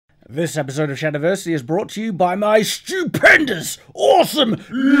This episode of Shadiversity is brought to you by my stupendous, awesome,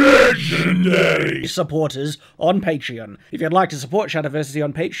 legendary supporters on Patreon. If you'd like to support Shadiversity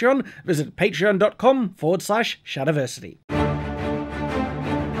on Patreon, visit patreon.com/Shadiversity.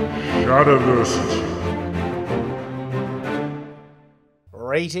 Shadiversity.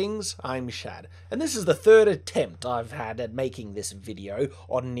 Greetings, I'm Shad, and this is the third attempt I've had at making this video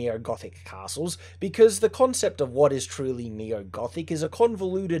on Neo Gothic castles, because the concept of what is truly Neo Gothic is a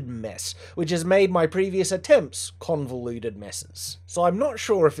convoluted mess, which has made my previous attempts convoluted messes. So I'm not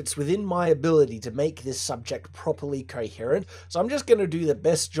sure if it's within my ability to make this subject properly coherent, so I'm just going to do the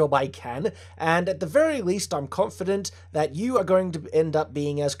best job I can, and at the very least I'm confident that you are going to end up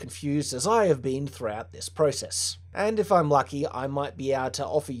being as confused as I have been throughout this process. And if I'm lucky, I might be able to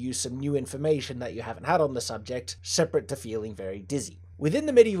offer you some new information that you haven't had on the subject, separate to feeling very dizzy. Within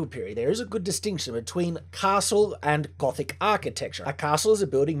the medieval period, there is a good distinction between castle and Gothic architecture. A castle is a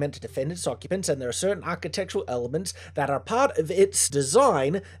building meant to defend its occupants, and there are certain architectural elements that are part of its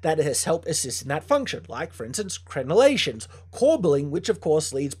design that has helped assist in that function, like, for instance, crenellations, corbelling, which of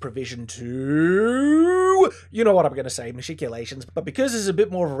course leads provision to... you know what I'm going to say, machiculations, but because this is a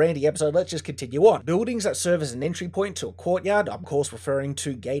bit more of a randy episode, let's just continue on. Buildings that serve as an entry point to a courtyard, I'm of course referring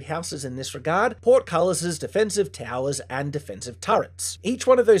to gatehouses in this regard, portcullises, defensive towers, and defensive turrets. Each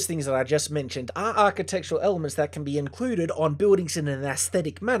one of those things that I just mentioned are architectural elements that can be included on buildings in an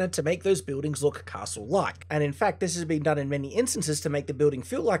aesthetic manner to make those buildings look castle-like. And in fact, this has been done in many instances to make the building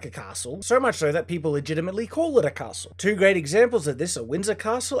feel like a castle, so much so that people legitimately call it a castle. Two great examples of this are Windsor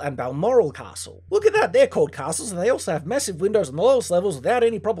Castle and Balmoral Castle. Look at that, they're called castles, and they also have massive windows on the lowest levels without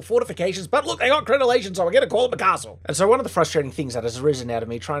any proper fortifications, but look, they got crenellations, so we're going to call them a castle. And so one of the frustrating things that has arisen out of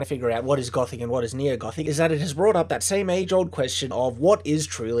me trying to figure out what is Gothic and what is Neo-Gothic is that it has brought up that same age-old question of what is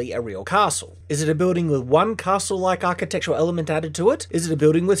truly a real castle. Is it a building with one castle-like architectural element added to it? Is it a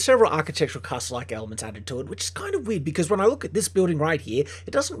building with several architectural castle-like elements added to it? Which is kind of weird, because when I look at this building right here,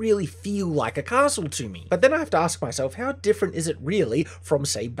 it doesn't really feel like a castle to me. But then I have to ask myself, how different is it really from,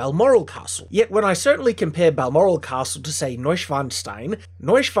 say, Balmoral Castle? Yet when I certainly compare Balmoral Castle to, say, Neuschwanstein,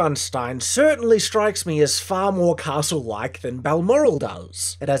 Neuschwanstein certainly strikes me as far more castle-like than Balmoral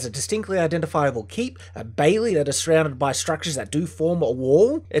does. It has a distinctly identifiable keep, a bailey that is surrounded by structures that do form a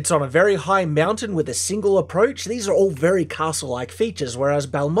wall. It's on a very high mountain with a single approach. These are all very castle-like features, whereas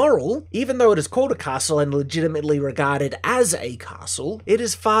Balmoral, even though it is called a castle and legitimately regarded as a castle, it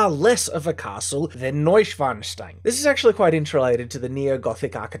is far less of a castle than Neuschwanstein. This is actually quite interrelated to the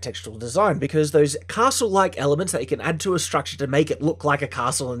Neo-Gothic architectural design, because those castle-like elements that you can add to a structure to make it look like a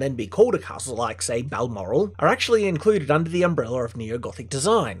castle and then be called a castle, like, say, Balmoral, are actually included under the umbrella of Neo-Gothic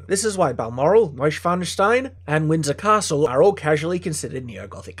design. This is why Balmoral, Neuschwanstein, and Windsor Castle are all casually considered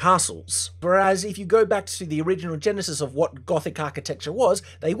Neo-Gothic castles. Whereas if you go back to the original genesis of what Gothic architecture was,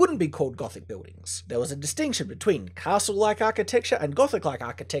 they wouldn't be called Gothic buildings. There was a distinction between castle-like architecture and Gothic-like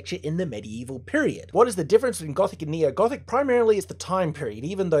architecture in the medieval period. What is the difference between Gothic and Neo-Gothic? Primarily it's the time period,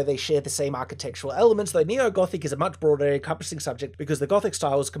 even though they share the same architectural elements, though Neo-Gothic is a much broader encompassing subject because the Gothic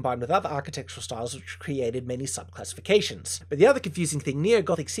style was combined with other architectural styles which created many subclassifications. But the other confusing thing,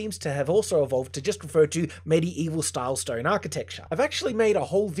 Neo-Gothic seems to have also evolved to just refer to medieval style stone architecture. I've actually made a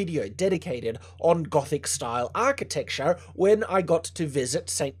whole video dedicated on Gothic style architecture when I got to visit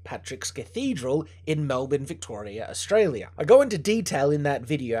St. Patrick's Cathedral in Melbourne, Victoria, Australia. I go into detail in that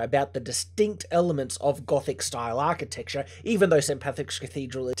video about the distinct elements of Gothic style architecture, even though St. Patrick's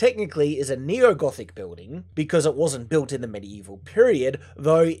Cathedral technically is a Neo-Gothic building because it wasn't built in the medieval period,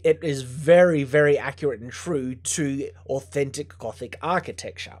 though it is very, very accurate and true to authentic Gothic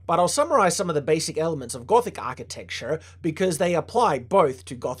architecture. But I'll summarize some of the basic elements of Gothic architecture because they apply both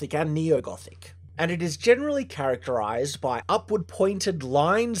to Gothic and Neo-Gothic. And it is generally characterized by upward pointed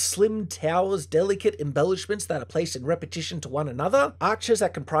lines, slim towers, delicate embellishments that are placed in repetition to one another, arches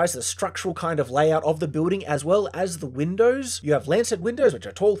that comprise the structural kind of layout of the building as well as the windows. You have lancet windows, which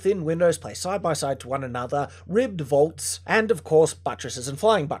are tall, thin windows placed side by side to one another, ribbed vaults, and of course buttresses and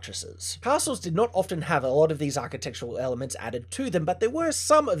flying buttresses. Castles did not often have a lot of these architectural elements added to them, but there were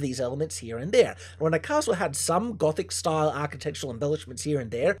some of these elements here and there. When a castle had some Gothic style architectural embellishments here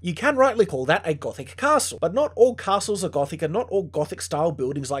and there, you can rightly call that a Gothic castle. But not all castles are Gothic, and not all Gothic style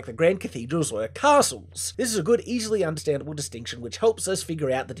buildings like the grand cathedrals were castles. This is a good, easily understandable distinction which helps us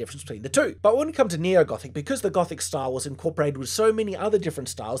figure out the difference between the two. But when we come to Neo-Gothic, because the Gothic style was incorporated with so many other different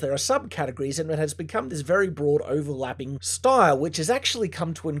styles, there are subcategories, and it has become this very broad overlapping style which has actually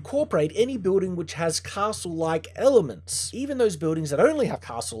come to incorporate any building which has castle-like elements, even those buildings that only have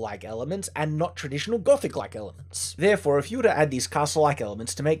castle-like elements and not traditional Gothic-like elements. Therefore, if you were to add these castle-like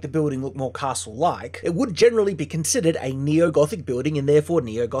elements to make the building look more castle castle-like, it would generally be considered a Neo-Gothic building and therefore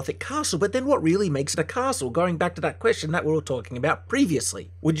Neo-Gothic castle. But then what really makes it a castle? Going back to that question that we were talking about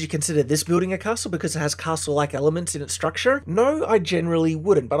previously. Would you consider this building a castle because it has castle-like elements in its structure? No, I generally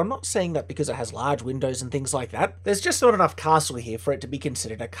wouldn't, but I'm not saying that because it has large windows and things like that. There's just not enough castle here for it to be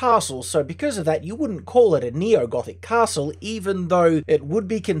considered a castle, so because of that, you wouldn't call it a Neo-Gothic castle, even though it would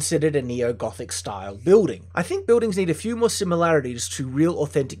be considered a Neo-Gothic style building. I think buildings need a few more similarities to real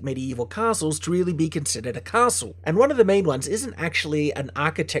authentic medieval castles to really be considered a castle. And one of the main ones isn't actually an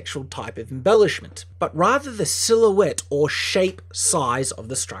architectural type of embellishment, but rather the silhouette or shape size of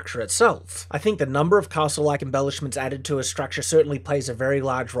the structure itself. I think the number of castle-like embellishments added to a structure certainly plays a very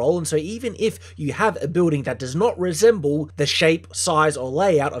large role, and so even if you have a building that does not resemble the shape, size, or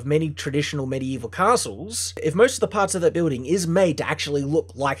layout of many traditional medieval castles, if most of the parts of that building is made to actually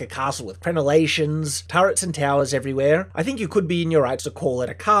look like a castle with crenellations, turrets and towers everywhere, I think you could be in your rights to call it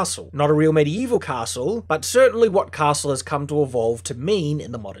a castle. Not a real medieval castle, but certainly what castle has come to evolve to mean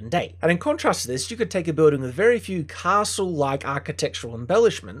in the modern day. And in contrast to this, you could take a building with very few castle-like architectural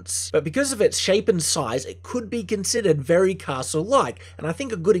embellishments, but because of its shape and size, it could be considered very castle-like. And I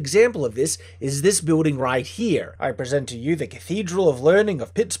think a good example of this is this building right here. I present to you the Cathedral of Learning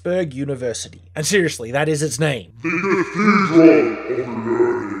of Pittsburgh University. And seriously, that is its name. The Cathedral of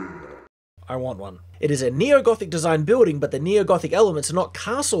Learning. I want one. It is a Neo-Gothic design building, but the Neo-Gothic elements are not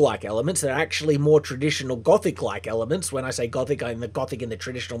castle-like elements, they're actually more traditional Gothic-like elements. When I say Gothic, I mean the Gothic in the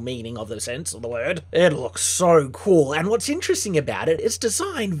traditional meaning of the sense of the word. It looks so cool, and what's interesting about it, its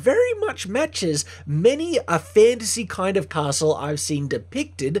design very much matches many a fantasy kind of castle I've seen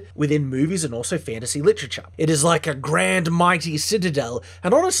depicted within movies and also fantasy literature. It is like a grand mighty citadel,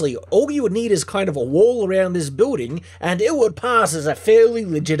 and honestly, all you would need is kind of a wall around this building, and it would pass as a fairly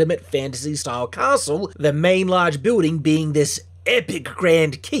legitimate fantasy-style castle, the main large building being this epic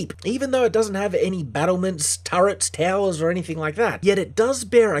grand keep, even though it doesn't have any battlements, turrets, towers, or anything like that. Yet it does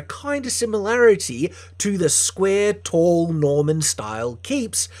bear a kind of similarity to the square, tall Norman-style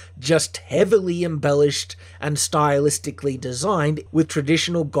keeps, just heavily embellished and stylistically designed with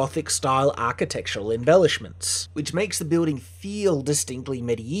traditional Gothic-style architectural embellishments, which makes the building feel distinctly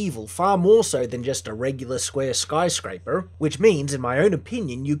medieval, far more so than just a regular square skyscraper, which means, in my own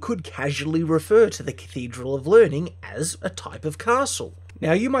opinion, you could casually refer to the Cathedral of Learning as a type of castle.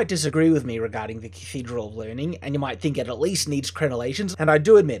 Now, you might disagree with me regarding the Cathedral of Learning, and you might think it at least needs crenellations, and I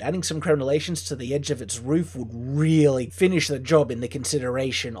do admit, adding some crenellations to the edge of its roof would really finish the job in the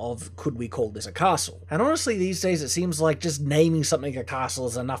consideration of, could we call this a castle? And honestly, these days it seems like just naming something a castle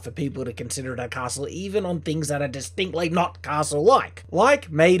is enough for people to consider it a castle, even on things that are distinctly not castle-like.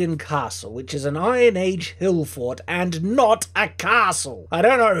 Like Maiden Castle, which is an Iron Age hill fort, and not a castle. I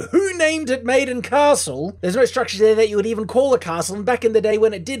don't know who named it Maiden Castle. There's no structure there that you would even call a castle, and back in the day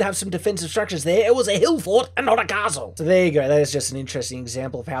when it did have some defensive structures there, it was a hill fort and not a castle. So there you go, that is just an interesting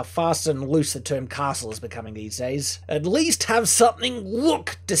example of how fast and loose the term castle is becoming these days. At least have something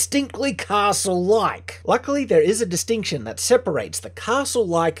look distinctly castle-like. Luckily, there is a distinction that separates the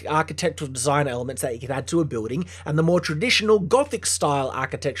castle-like architectural design elements that you can add to a building and the more traditional Gothic-style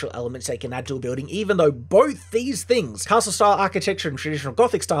architectural elements that you can add to a building, even though both these things, castle-style architecture and traditional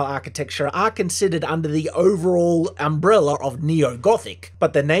Gothic-style architecture, are considered under the overall umbrella of Neo-Gothic.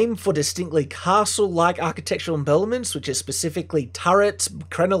 But the name for distinctly castle-like architectural embellishments, which is specifically turrets,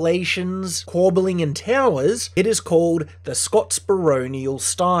 crenellations, corbelling, and towers, it is called the Scots baronial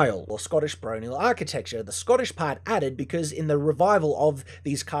style, or Scottish baronial architecture. The Scottish part added because in the revival of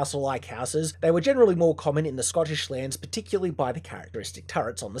these castle-like houses, they were generally more common in the Scottish lands, particularly by the characteristic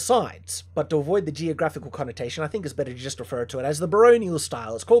turrets on the sides. But to avoid the geographical connotation, I think it's better to just refer to it as the baronial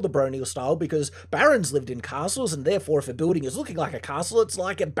style. It's called the baronial style because barons lived in castles, and therefore if a building is looking like a castle, it's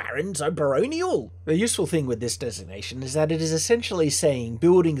like a baron, so baronial. The useful thing with this designation is that it is essentially saying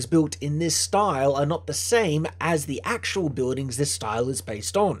buildings built in this style are not the same as the actual buildings this style is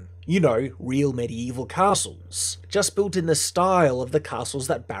based on. You know, real medieval castles, just built in the style of the castles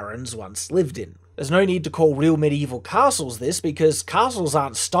that barons once lived in. There's no need to call real medieval castles this, because castles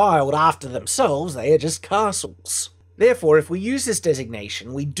aren't styled after themselves, they are just castles. Therefore, if we use this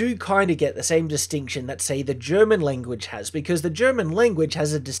designation, we do kind of get the same distinction that, say, the German language has, because the German language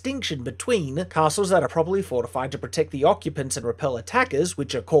has a distinction between castles that are properly fortified to protect the occupants and repel attackers,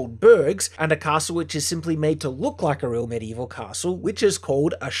 which are called burgs, and a castle which is simply made to look like a real medieval castle, which is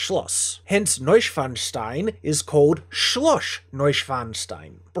called a Schloss. Hence, Neuschwanstein is called Schloss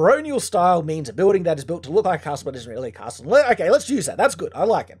Neuschwanstein. Baronial style means a building that is built to look like a castle but isn't really a castle. Okay, let's use that. That's good. I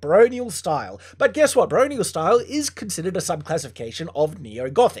like it. Baronial style. But guess what? Baronial style is considered a subclassification of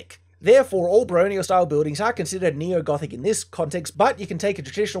Neo-Gothic. Therefore, all baronial-style buildings are considered neo-Gothic in this context, but you can take a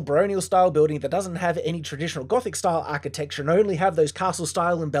traditional baronial-style building that doesn't have any traditional Gothic-style architecture and only have those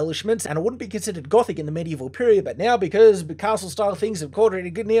castle-style embellishments, and it wouldn't be considered Gothic in the medieval period, but now because castle-style things have called it a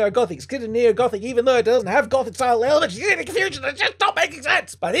good neo-Gothic, it's good neo-Gothic even though it doesn't have Gothic-style elements. You get a confusion, it's just not making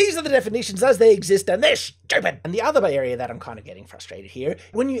sense! But these are the definitions as they exist, and they're stupid! And the other area that I'm kind of getting frustrated here,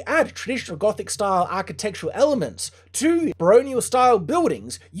 when you add traditional Gothic-style architectural elements to baronial-style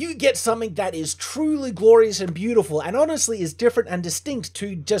buildings, you get something that is truly glorious and beautiful, and honestly is different and distinct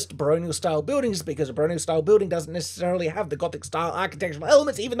to just baronial-style buildings, because a baronial-style building doesn't necessarily have the Gothic-style architectural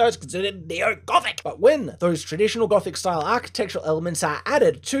elements, even though it's considered neo-Gothic. But when those traditional Gothic-style architectural elements are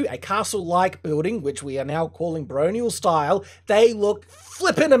added to a castle-like building, which we are now calling baronial-style, they look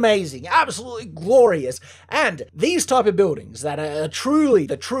flippin' amazing, absolutely glorious. And these type of buildings that are truly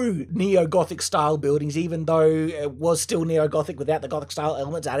the true neo-Gothic style buildings, even though it was still neo-Gothic without the Gothic style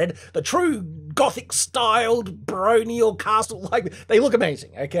elements added, the true Gothic styled baronial castle, like, they look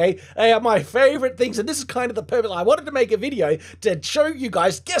amazing, okay? They are my favorite things, and this is kind of the purpose. I wanted to make a video to show you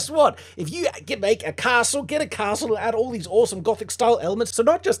guys, guess what? If you make a castle, get a castle and add all these awesome Gothic style elements, so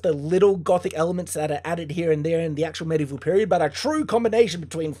not just the little Gothic elements that are added here and there in the actual medieval period, but a true combination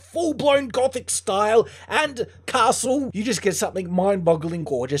between full-blown Gothic style and castle, you just get something mind-boggling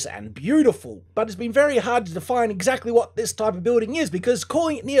gorgeous and beautiful. But it's been very hard to define exactly what this type of building is, because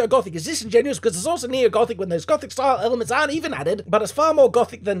calling it neo-Gothic is disingenuous, because it's also neo-Gothic when those Gothic style elements aren't even added, but it's far more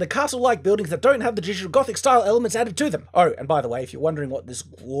Gothic than the castle-like buildings that don't have the traditional Gothic style elements added to them. Oh, and by the way, if you're wondering what this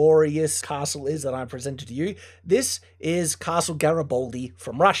glorious castle is that I presented to you, this is Castle Garibaldi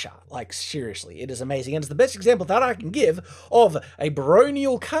from Russia. Like, seriously, it is amazing, and it's the best example that I can give of a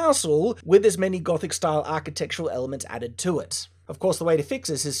baronial castle with as many Gothic style architectural elements added to it. Of course, the way to fix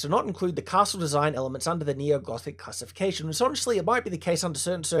this is to not include the castle design elements under the Neo-Gothic classification, which honestly, it might be the case under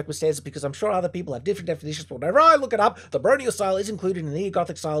certain circumstances, because I'm sure other people have different definitions, but whenever I look it up, the baronial style is included in the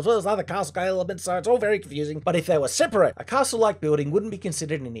Neo-Gothic style as well as other castle elements, so it's all very confusing. But if they were separate, a castle-like building wouldn't be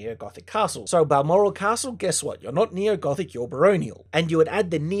considered a Neo-Gothic castle. So Balmoral Castle, guess what? You're not Neo-Gothic, you're baronial. And you would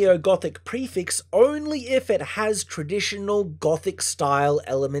add the Neo-Gothic prefix only if it has traditional Gothic style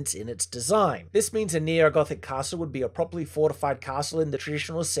elements in its design. This means a Neo-Gothic castle would be a properly fortified castle in the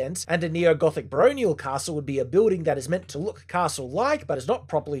traditional sense, and a neo-Gothic baronial castle would be a building that is meant to look castle-like but is not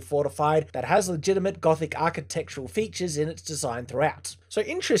properly fortified, that has legitimate Gothic architectural features in its design throughout. So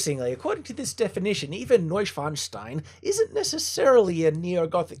interestingly, according to this definition, even Neuschwanstein isn't necessarily a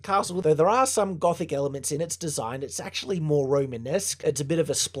neo-Gothic castle, though there are some Gothic elements in its design. It's actually more Romanesque, it's a bit of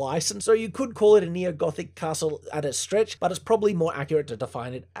a splice, and so you could call it a neo-Gothic castle at a stretch, but it's probably more accurate to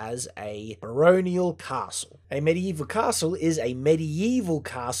define it as a baronial castle. A medieval castle is a medieval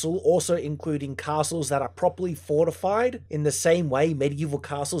castle, also including castles that are properly fortified in the same way medieval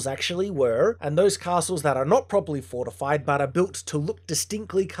castles actually were, and those castles that are not properly fortified but are built to look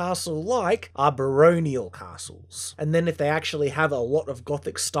distinctly castle-like are baronial castles. And then if they actually have a lot of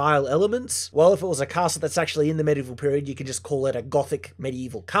Gothic style elements, well, if it was a castle that's actually in the medieval period, you can just call it a Gothic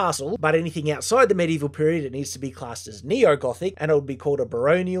medieval castle, but anything outside the medieval period, it needs to be classed as neo-Gothic, and it would be called a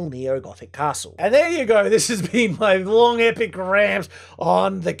baronial neo-Gothic castle. And there you go, this has been my long epic rant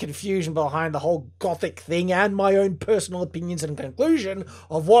on the confusion behind the whole Gothic thing and my own personal opinions and conclusion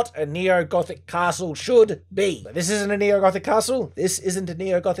of what a neo-Gothic castle should be. But this isn't a neo-Gothic castle, this isn't a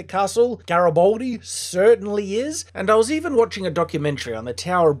neo-Gothic castle, Garibaldi certainly is, and I was even watching a documentary on the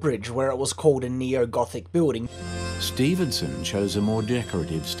Tower Bridge where it was called a neo-Gothic building. Stevenson chose a more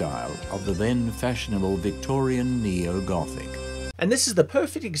decorative style of the then fashionable Victorian neo-Gothic. And this is the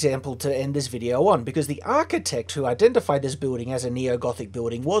perfect example to end this video on, because the architect who identified this building as a neo-Gothic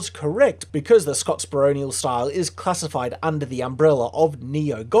building was correct, because the Scots baronial style is classified under the umbrella of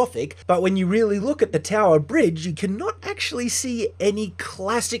neo-Gothic, but when you really look at the Tower Bridge, you cannot actually see any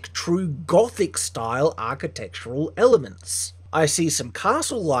classic true Gothic style architectural elements. I see some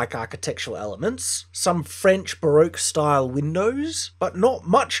castle-like architectural elements, some French Baroque-style windows, but not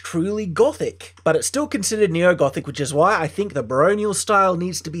much truly Gothic. But it's still considered neo-Gothic, which is why I think the baronial style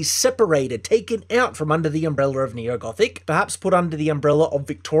needs to be separated, taken out from under the umbrella of neo-Gothic, perhaps put under the umbrella of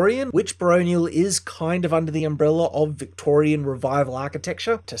Victorian, which baronial is kind of under the umbrella of Victorian revival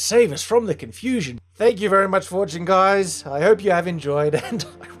architecture, to save us from the confusion. Thank you very much for watching, guys. I hope you have enjoyed, and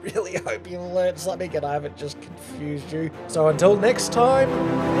I really hope you learned something and I haven't just confused you. So until next time,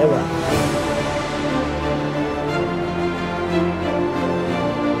 farewell.